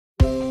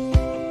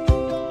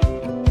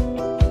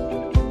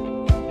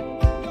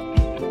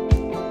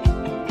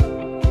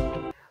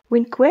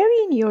When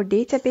querying your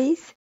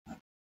database,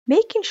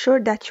 making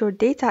sure that your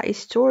data is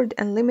stored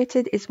and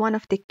limited is one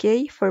of the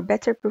key for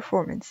better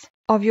performance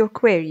of your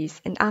queries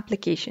and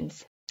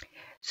applications.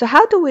 So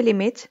how do we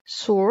limit,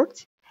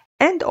 sort,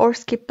 and/or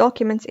skip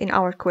documents in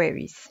our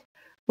queries?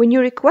 When you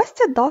request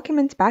a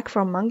document back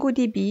from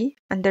MongoDB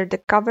under the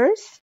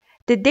covers,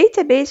 the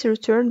database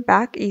return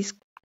back is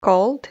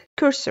called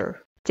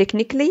cursor.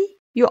 Technically,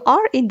 you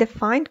are in the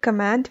find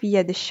command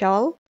via the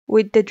shell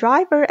with the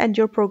driver and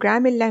your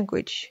programming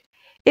language.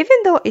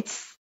 Even though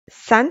it's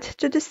sent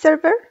to the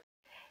server,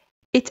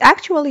 it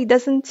actually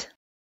doesn't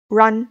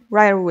run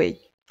right away.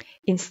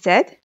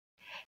 Instead,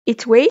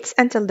 it waits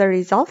until the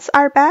results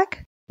are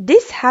back.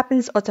 This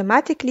happens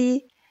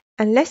automatically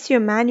unless you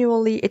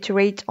manually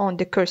iterate on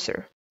the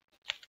cursor.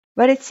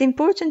 But it's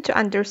important to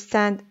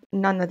understand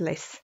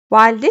nonetheless.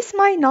 While this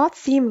might not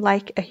seem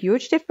like a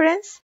huge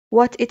difference,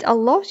 what it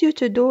allows you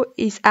to do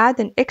is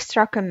add an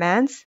extra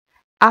commands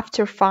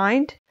after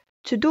find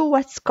to do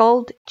what's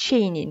called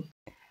chaining.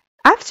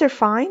 After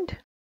find,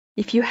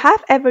 if you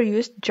have ever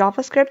used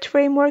JavaScript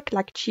framework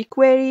like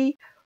jQuery,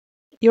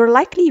 you're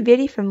likely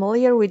very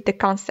familiar with the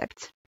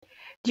concept.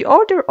 The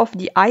order of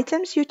the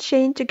items you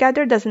chain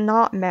together does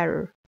not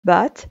matter,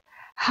 but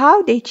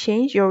how they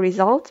change your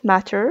result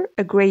matter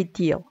a great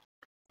deal.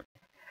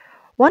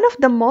 One of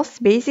the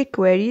most basic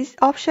queries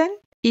option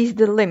is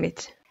the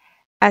limit.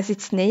 As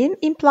its name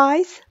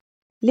implies,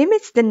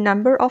 limits the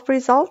number of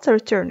results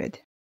returned.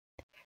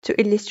 To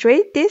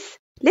illustrate this,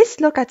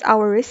 let's look at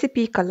our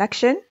recipe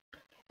collection,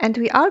 and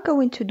we are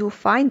going to do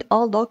find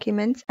all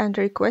documents and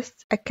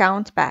request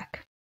account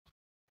back.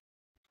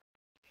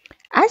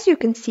 As you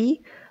can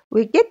see,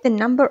 we get the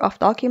number of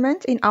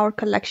documents in our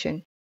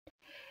collection.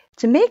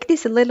 To make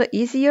this a little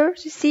easier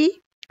to see,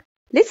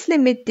 let's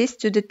limit this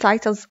to the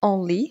titles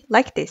only,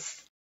 like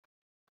this.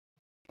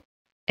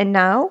 And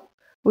now,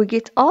 we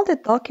get all the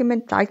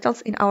document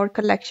titles in our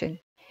collection.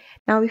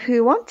 Now, if we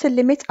want to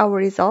limit our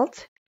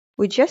result,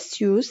 we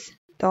just use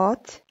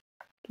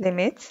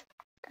 .limit,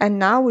 and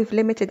now we've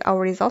limited our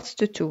results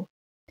to 2.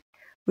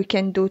 We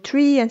can do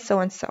 3 and so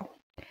and so.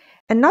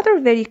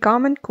 Another very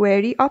common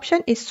query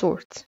option is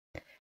sort.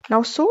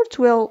 Now, sort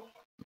will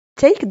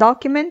take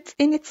document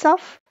in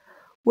itself,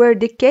 where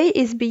the K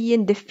is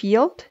being the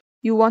field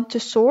you want to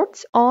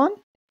sort on,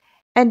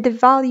 and the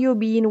value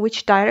being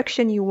which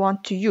direction you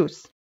want to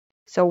use.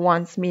 So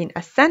ones mean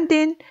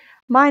ascending,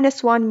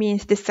 -1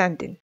 means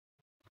descending.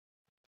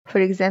 For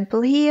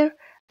example, here,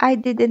 I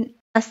did an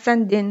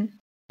ascending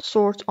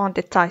sort on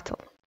the title.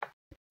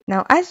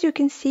 Now, as you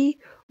can see,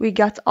 we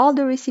got all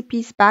the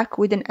recipes back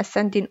with an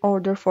ascending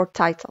order for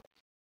title.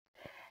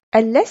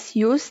 A less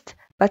used,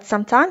 but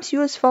sometimes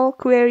useful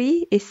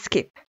query is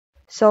skip.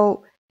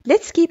 So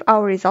let's keep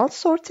our results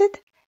sorted,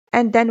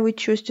 and then we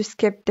choose to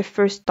skip the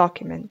first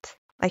document,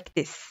 like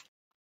this.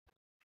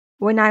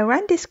 When I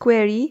run this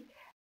query,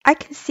 I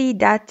can see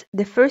that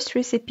the first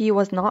recipe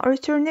was not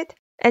returned,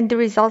 and the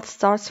result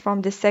starts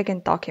from the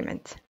second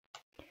document.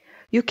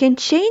 You can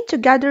chain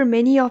together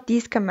many of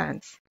these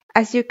commands,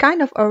 as you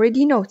kind of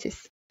already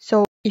noticed.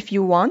 So if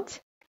you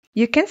want,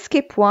 you can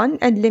skip one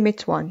and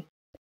limit one,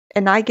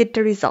 and I get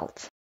the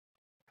result.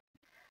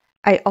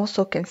 I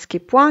also can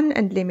skip one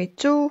and limit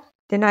 2,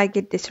 then I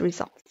get this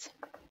result.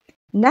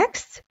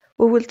 Next,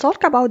 we will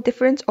talk about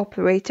different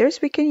operators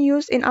we can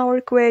use in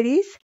our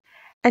queries,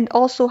 and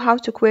also how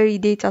to query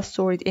data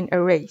stored in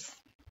arrays.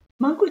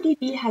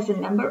 MongoDB has a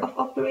number of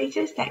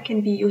operators that can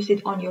be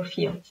used on your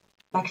fields,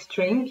 like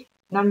string,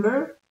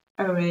 number,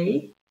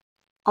 array,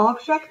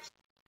 object,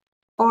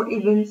 or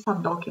even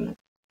subdocument.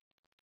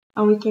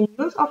 And we can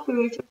use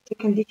operators to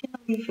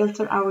conditionally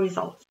filter our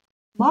results.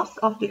 Most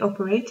of the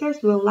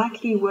operators will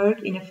likely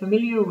work in a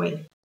familiar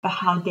way, but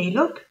how they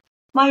look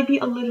might be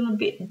a little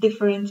bit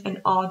different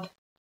and odd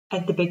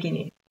at the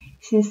beginning.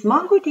 Since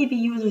MongoDB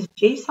uses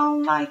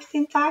JSON-like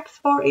syntax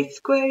for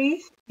its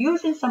queries,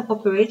 using some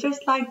operators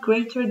like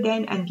greater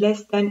than and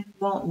less than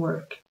won't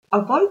work. To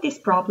avoid this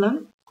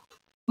problem,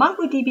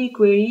 MongoDB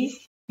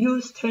queries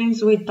use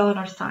strings with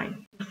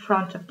 $sign in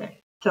front of them.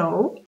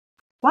 So,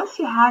 once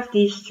you have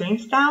these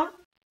strings down,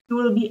 you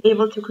will be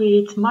able to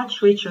create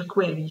much richer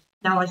queries.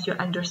 Now, as you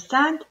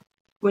understand,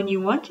 when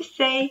you want to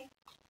say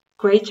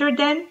greater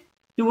than,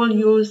 you will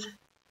use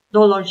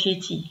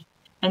 $GT,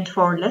 and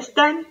for less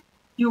than,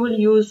 you will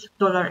use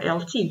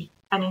 $LT,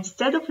 and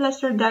instead of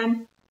lesser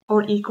than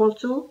or equal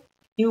to,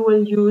 you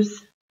will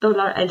use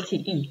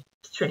 $LTE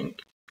string.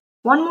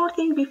 One more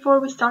thing before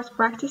we start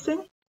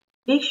practicing,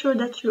 make sure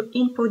that you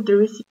input the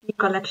recipe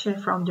collection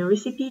from the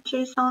recipe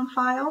JSON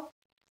file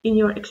in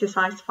your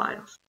exercise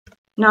files.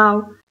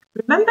 Now,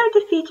 remember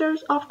the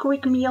features of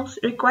quick meals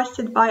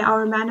requested by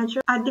our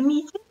manager at the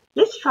meeting?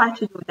 Let's try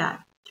to do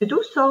that. To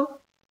do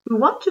so, we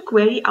want to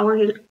query our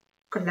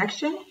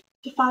collection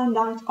to find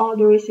out all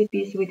the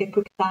recipes with a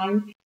cook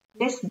time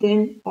less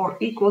than or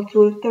equal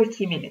to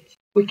 30 minutes.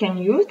 We can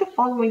use the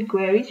following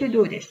query to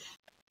do this.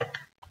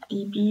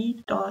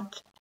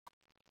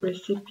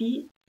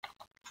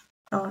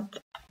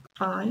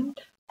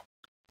 db.recipe.find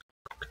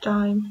cook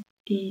time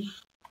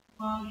is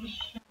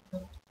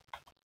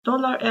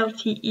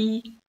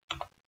 $LTE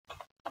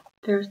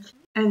 30,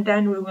 and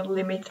then we will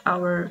limit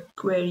our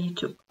query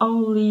to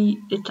only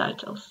the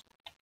titles.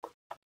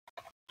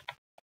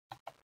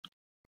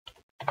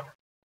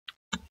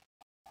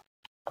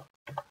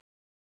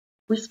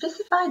 We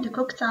specify the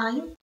cook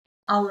time,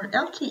 our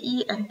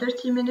LTE at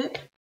 30 minutes.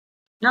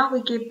 Now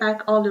we give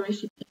back all the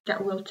recipes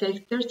that will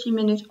take 30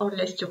 minutes or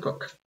less to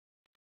cook.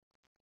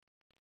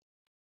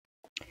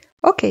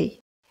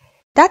 Okay,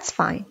 that's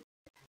fine.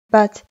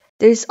 But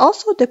there is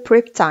also the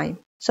prep time.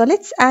 So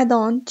let's add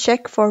on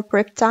check for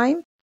prep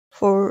time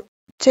for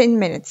 10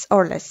 minutes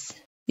or less.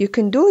 You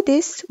can do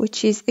this,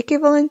 which is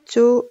equivalent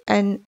to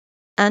an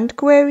AND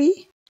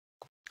query,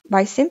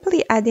 by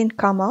simply adding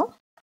comma.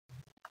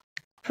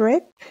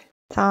 Prep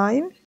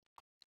time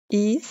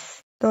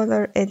is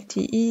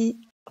 $LTE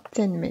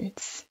 10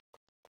 minutes.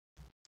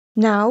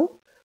 Now,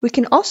 we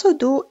can also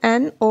do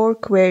an OR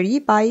query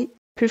by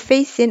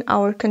prefacing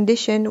our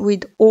condition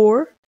with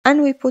OR,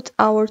 and we put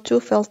our two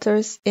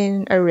filters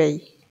in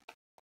array.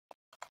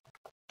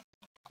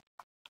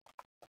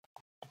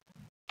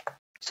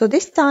 So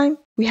this time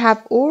we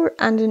have OR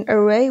and an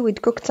array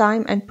with cook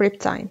time and prep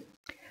time.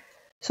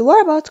 So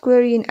what about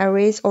querying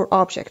arrays or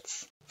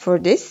objects? For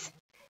this,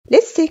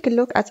 let's take a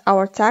look at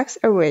our tags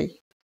array,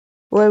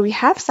 where we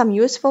have some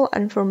useful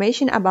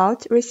information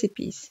about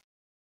recipes.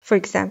 For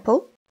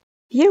example,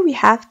 here we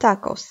have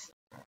tacos,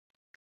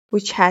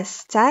 which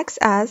has tags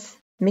as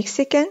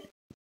Mexican,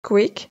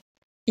 quick,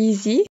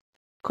 easy,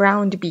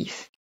 ground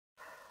beef.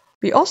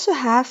 We also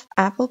have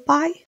apple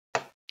pie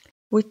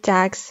with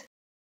tags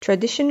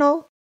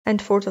traditional and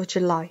 4th of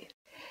July.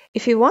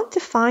 If we want to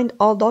find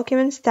all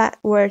documents that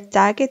were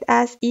tagged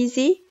as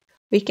easy,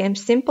 we can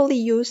simply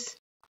use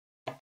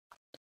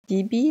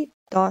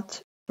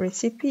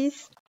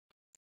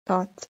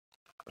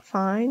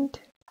db.recipes.find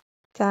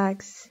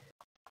tags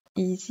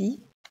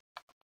easy,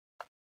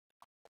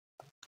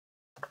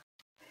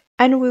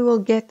 and we will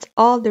get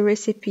all the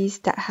recipes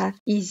that have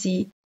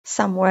easy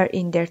somewhere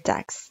in their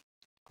tags.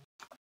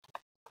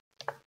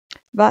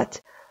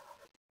 But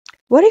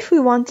what if we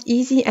want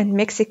easy and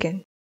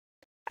Mexican?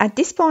 At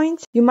this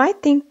point, you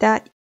might think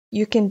that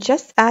you can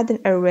just add an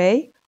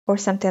array or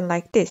something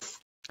like this.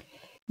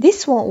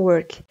 This won't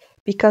work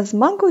because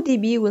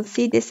MongoDB will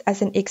see this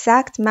as an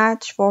exact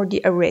match for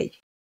the array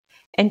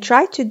and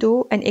try to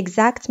do an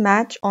exact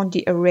match on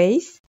the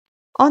arrays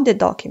on the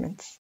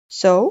documents.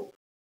 So,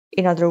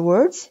 in other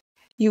words,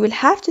 you will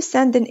have to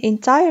send an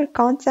entire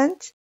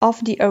content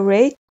of the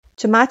array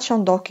to match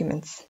on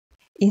documents.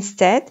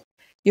 Instead,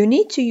 you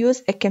need to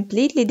use a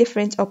completely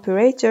different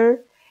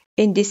operator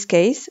in this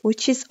case,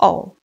 which is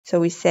all. So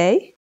we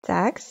say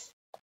tags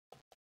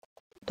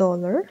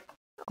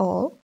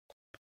 $all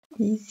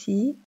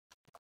easy,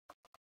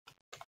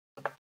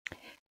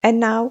 and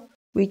now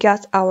we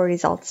got our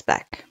results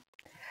back.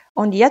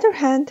 On the other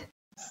hand,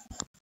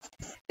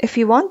 if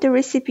we want the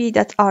recipe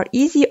that are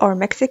easy or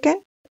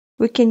Mexican,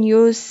 we can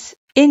use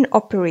in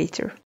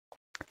operator,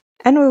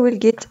 and we will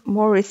get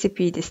more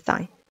recipe this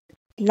time.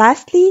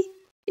 Lastly,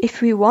 if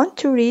we want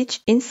to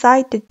reach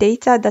inside the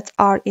data that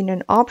are in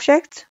an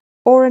object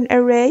or an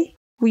array,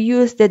 we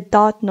use the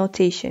dot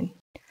notation.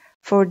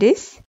 For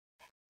this,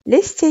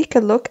 let's take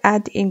a look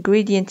at the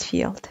ingredient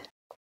field.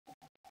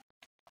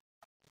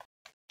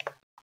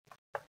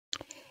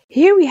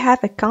 Here we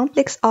have a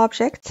complex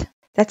object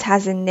that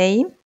has a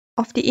name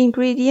of the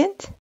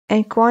ingredient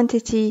and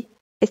quantity,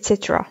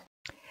 etc.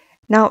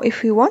 Now,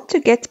 if we want to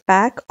get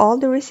back all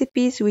the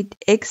recipes with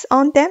eggs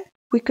on them,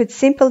 we could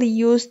simply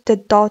use the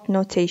dot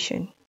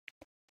notation,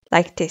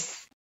 like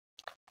this.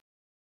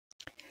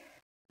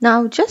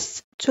 Now,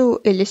 just to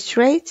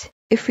illustrate,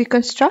 if we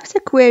construct a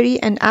query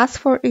and ask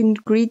for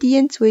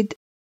ingredients with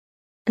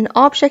an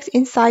object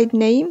inside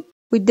name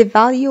with the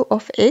value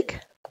of egg,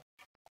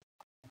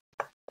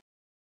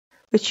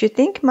 which you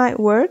think might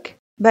work,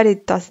 but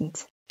it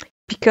doesn't.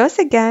 Because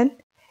again,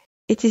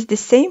 it is the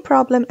same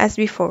problem as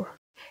before.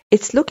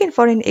 It's looking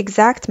for an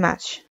exact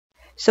match.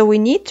 So we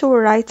need to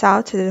write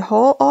out the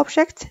whole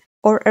object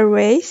or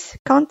array's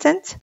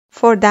content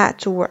for that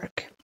to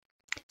work.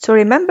 So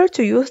remember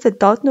to use the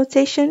dot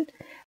notation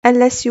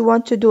unless you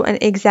want to do an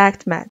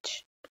exact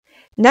match.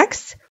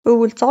 Next, we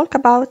will talk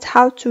about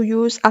how to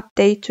use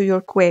update to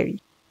your query.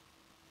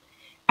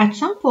 At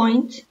some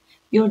point,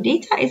 your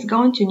data is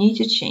going to need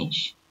to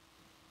change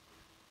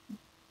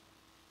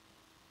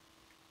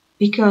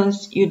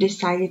because you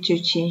decided to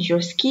change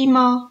your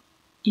schema,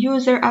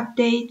 user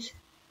update,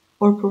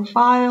 or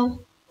profile,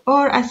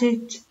 or as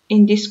it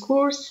in this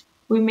course,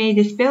 we made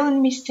a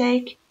spelling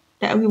mistake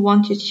that we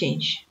want to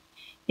change.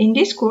 In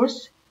this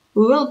course,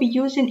 we will be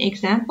using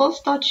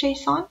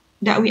examples.json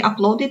that we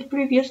uploaded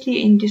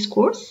previously in this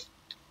course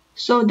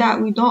so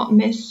that we don't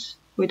mess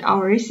with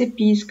our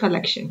recipes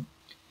collection.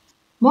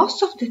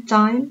 Most of the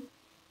time,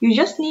 you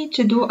just need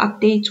to do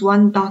update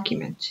one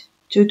document.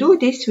 To do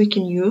this, we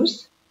can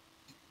use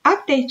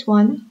update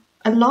one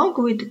along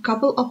with a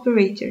couple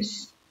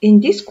operators. In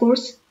this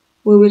course,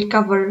 we will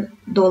cover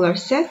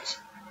 $set,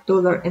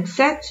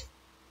 $unset,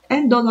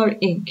 and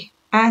 $inc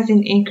as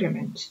an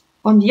increment.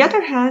 On the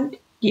other hand,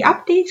 The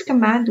update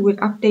command will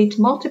update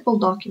multiple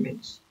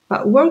documents,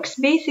 but works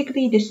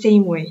basically the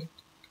same way.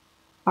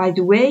 By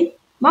the way,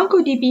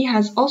 MongoDB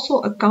has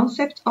also a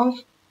concept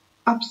of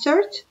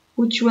upsert,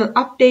 which will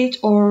update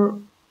or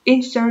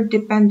insert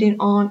depending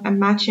on a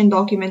matching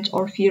document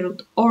or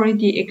field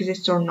already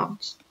exists or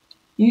not.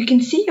 You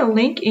can see a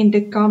link in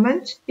the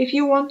comment if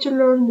you want to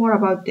learn more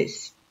about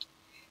this.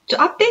 To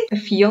update a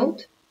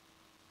field,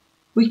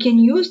 we can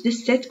use the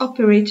set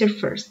operator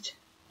first.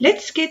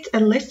 Let's get a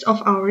list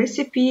of our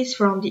recipes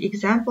from the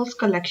examples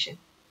collection.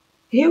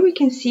 Here we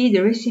can see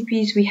the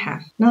recipes we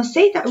have. Now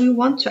say that we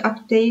want to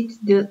update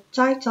the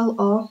title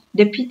of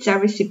the pizza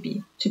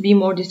recipe. To be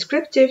more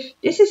descriptive,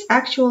 this is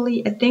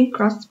actually a thin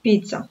crust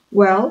pizza.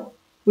 Well,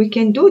 we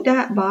can do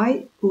that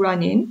by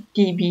running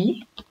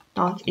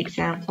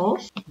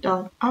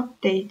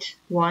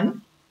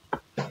db.examples.update1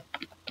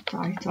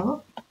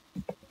 title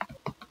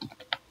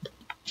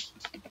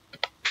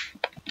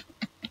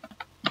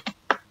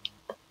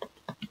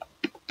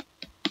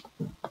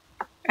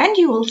and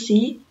you will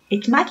see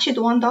it matched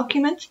one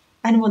document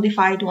and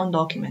modified one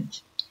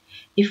document.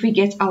 If we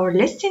get our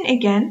listing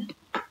again,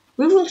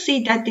 we will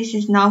see that this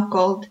is now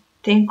called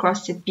thin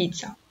crusted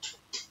pizza.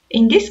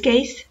 In this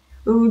case,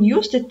 we will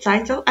use the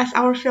title as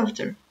our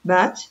filter,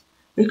 but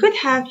we could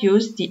have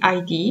used the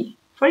ID.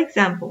 For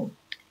example,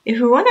 if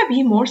we want to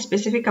be more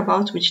specific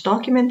about which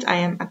document I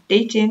am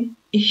updating,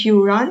 if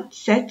you run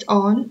set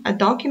on a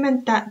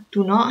document that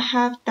do not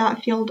have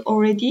that field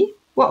already,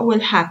 what will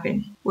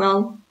happen?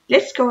 Well,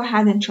 let's go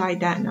ahead and try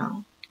that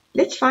now.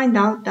 Let's find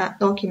out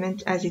that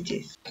document as it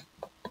is.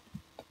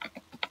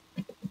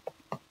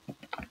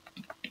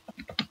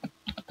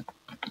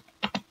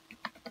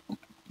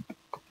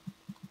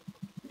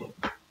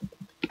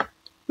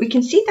 We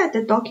can see that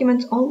the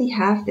documents only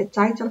have the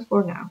title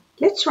for now.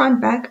 Let's run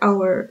back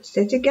our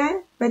set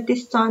again, but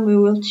this time we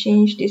will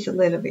change this a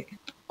little bit.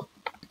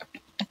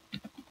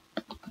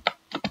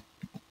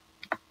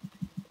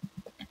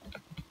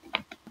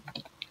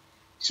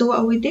 So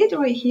what we did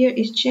right here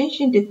is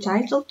changing the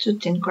title to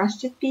thin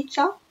crusted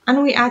pizza,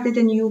 and we added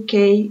a new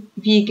K,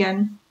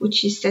 vegan,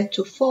 which is set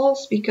to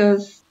false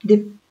because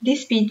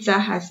this pizza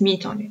has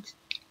meat on it.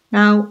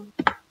 Now,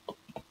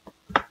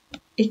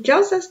 it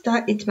tells us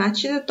that it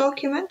matched a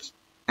document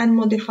and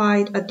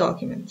modified a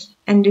document.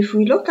 And if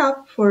we look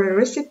up for a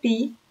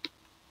recipe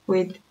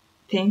with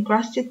thin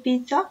crusted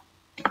pizza,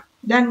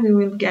 then we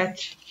will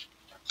get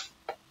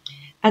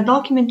a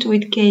document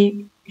with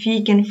K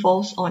vegan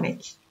false on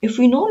it. If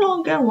we no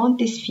longer want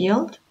this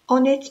field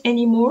on it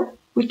anymore,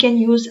 we can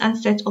use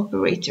unset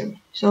operator.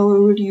 So we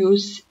will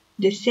use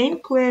the same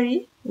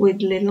query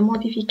with little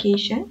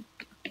modification.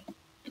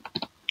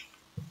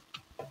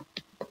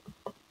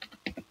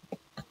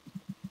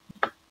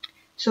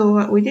 So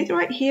what we did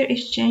right here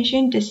is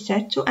changing the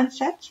set to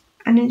unset,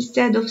 and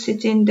instead of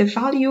setting the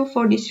value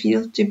for this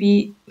field to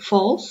be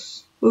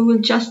false, we will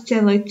just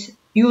tell it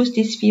use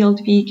this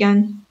field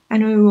vegan,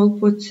 and we will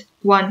put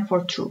 1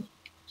 for true.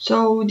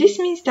 So this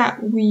means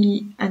that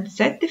we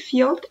unset the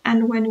field,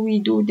 and when we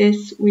do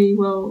this, we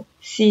will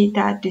see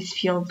that this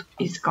field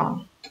is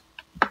gone.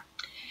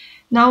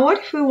 Now what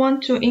if we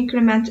want to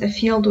increment a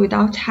field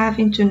without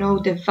having to know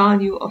the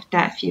value of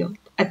that field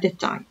at the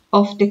time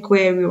of the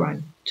query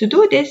run? To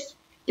do this,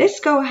 let's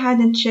go ahead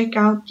and check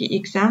out the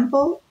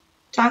example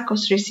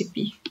tacos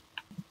recipe.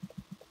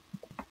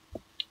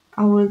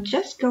 I will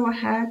just go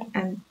ahead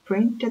and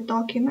print the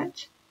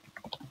document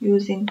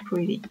using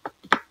pretty.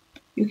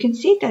 You can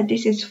see that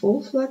this is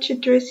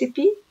full-fledged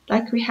recipe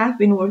like we have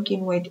been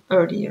working with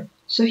earlier.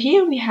 So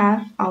here we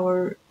have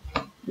our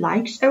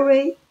likes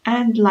array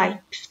and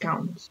likes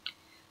count,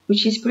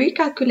 which is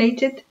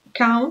pre-calculated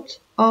count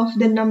of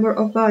the number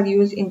of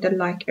values in the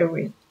like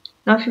array.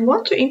 Now if you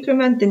want to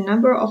increment the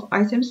number of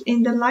items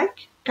in the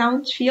like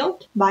count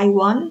field by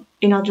 1,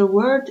 in other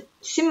words,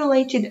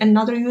 simulated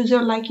another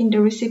user like in the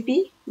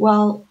recipe,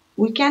 well,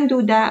 we can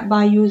do that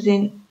by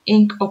using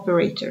inc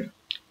operator.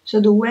 So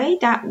the way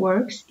that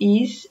works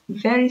is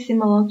very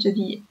similar to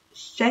the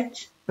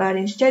set, but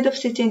instead of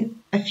setting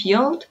a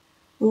field,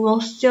 we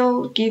will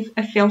still give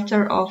a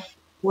filter of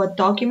what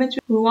document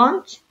we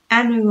want,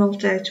 and we will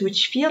tell it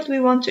which field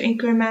we want to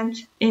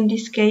increment. In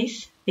this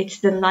case, it's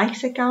the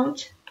likes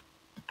account,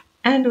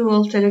 and we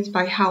will tell it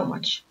by how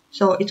much.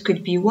 So it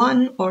could be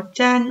 1 or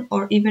 10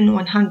 or even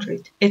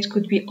 100. It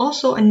could be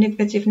also a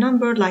negative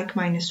number like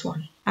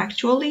 -1.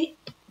 Actually,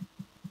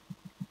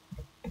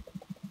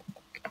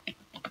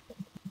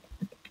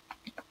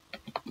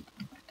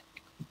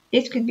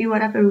 it could be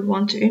whatever we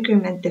want to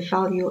increment the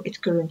value it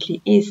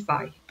currently is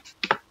by.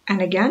 And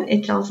again,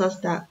 it tells us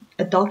that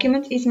a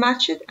document is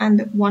matched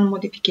and one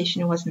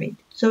modification was made.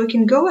 So we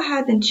can go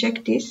ahead and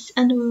check this,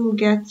 and we will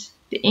get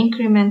the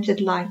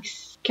incremented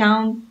likes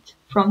count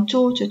from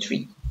 2 to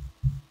 3.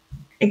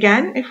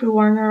 Again, if we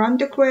want to run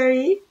the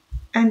query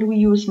and we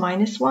use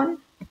 -1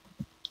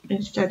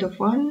 instead of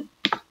 1,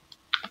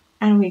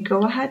 and we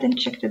go ahead and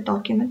check the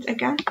document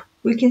again,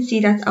 we can see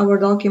that our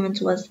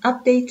document was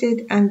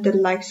updated and the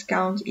likes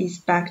count is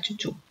back to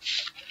 2.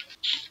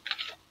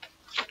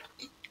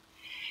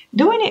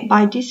 Doing it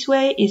by this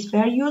way is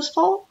very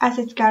useful as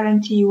it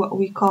guarantees what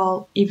we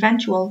call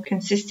eventual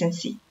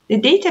consistency. The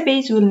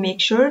database will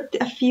make sure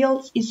the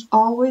field is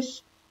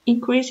always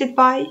increased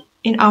by,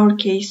 in our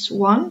case,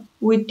 1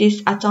 with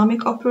this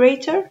atomic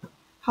operator.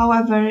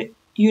 However,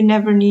 you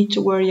never need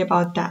to worry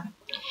about that.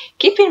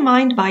 Keep in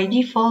mind by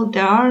default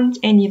there aren't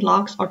any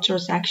logs or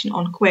transactions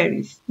on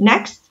queries.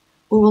 Next,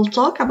 we will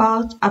talk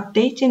about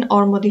updating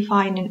or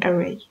modifying an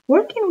array.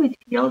 Working with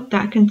fields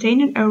that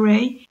contain an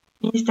array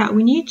means that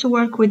we need to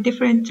work with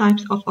different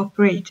types of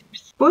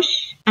operators,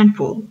 push and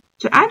pull.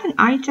 To add an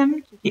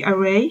item to the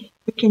array,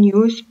 we can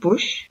use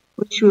push,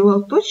 which we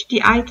will push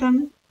the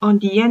item on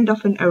the end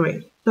of an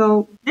array.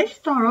 So let's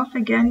start off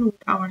again with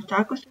our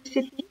tacos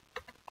recipe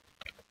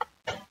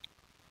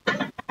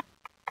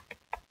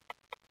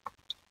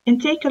and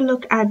take a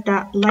look at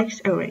the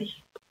likes array.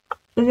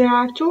 So there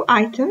are 2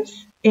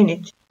 items in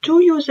it,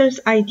 2 users'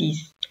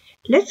 IDs.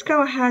 Let's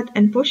go ahead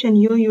and push a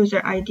new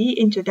user ID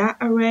into that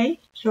array.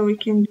 So we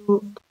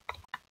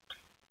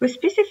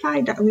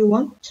specify that we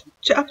want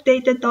to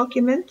update the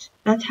document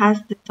that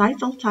has the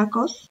title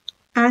tacos.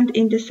 And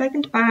in the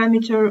second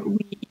parameter,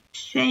 we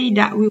say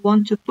that we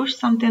want to push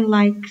something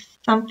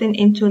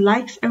into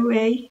likes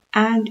array.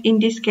 And in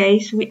this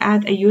case, we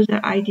add a user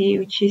ID,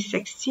 which is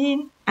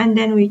 16, and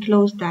then we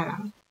close that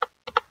out.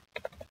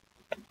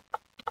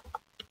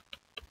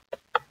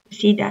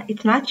 See that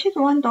it matches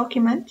one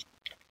document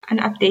and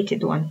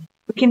updated one.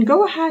 We can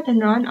go ahead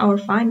and run our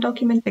find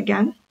document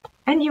again,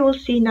 and you will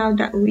see now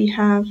that we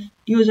have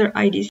user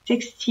ID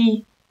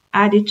 60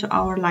 added to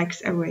our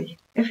likes array.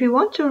 If we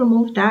want to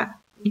remove that,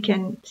 we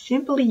can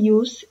simply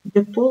use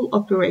the pull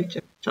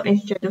operator. So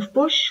instead of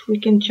push, we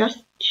can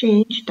just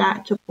change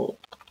that to pull.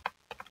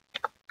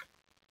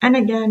 And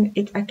again,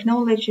 it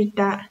acknowledges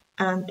that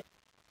and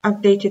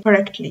updated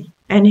correctly.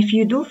 And if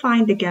you do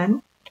find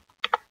again,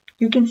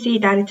 you can see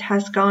that it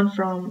has gone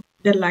from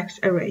the likes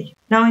array.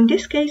 Now in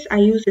this case, I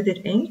used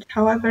it int.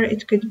 However,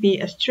 it could be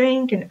a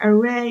string, an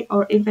array,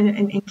 or even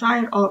an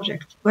entire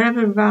object,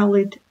 whatever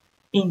valid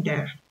in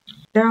there.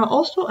 There are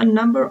also a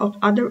number of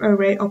other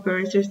array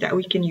operators that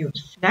we can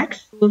use.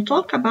 Next, we'll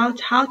talk about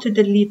how to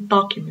delete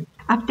documents.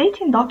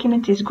 Updating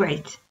documents is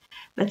great,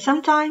 but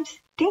sometimes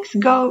things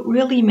go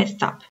really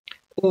messed up,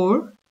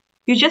 or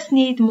you just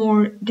need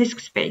more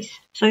disk space.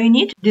 So you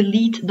need to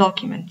delete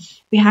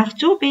documents. We have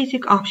 2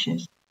 basic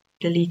options,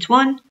 delete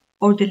one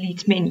or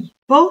delete many.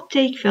 Both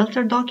take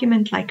filter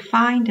document like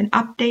find and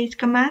update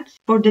commands.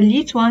 For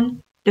delete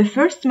one, the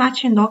first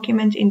matching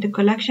document in the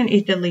collection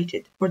is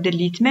deleted. For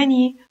delete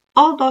many,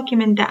 all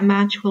documents that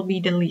match will be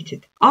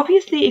deleted.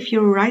 Obviously, if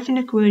you're writing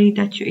a query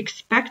that you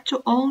expect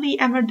to only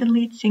ever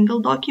delete single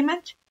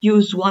document,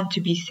 use one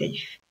to be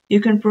safe.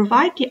 You can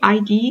provide the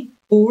ID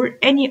or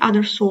any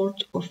other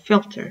sort of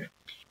filter.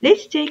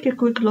 Let's take a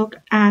quick look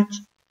at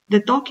the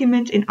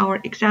document in our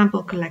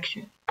example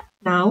collection.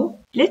 Now,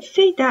 let's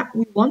say that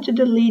we want to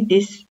delete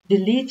this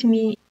delete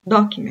me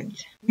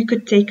document. We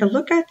could take a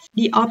look at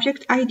the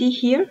object ID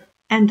here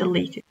and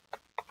delete it.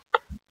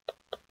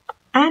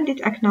 And it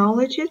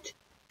acknowledged it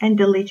and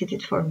deleted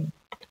it for me.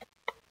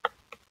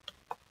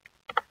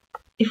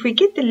 If we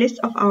get the list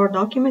of our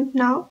document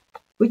now,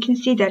 we can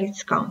see that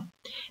it's gone.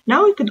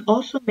 Now we could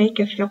also make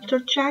a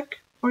filter check,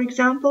 for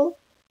example,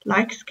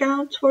 likes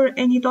count for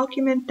any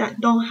document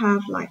that don't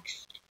have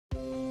likes.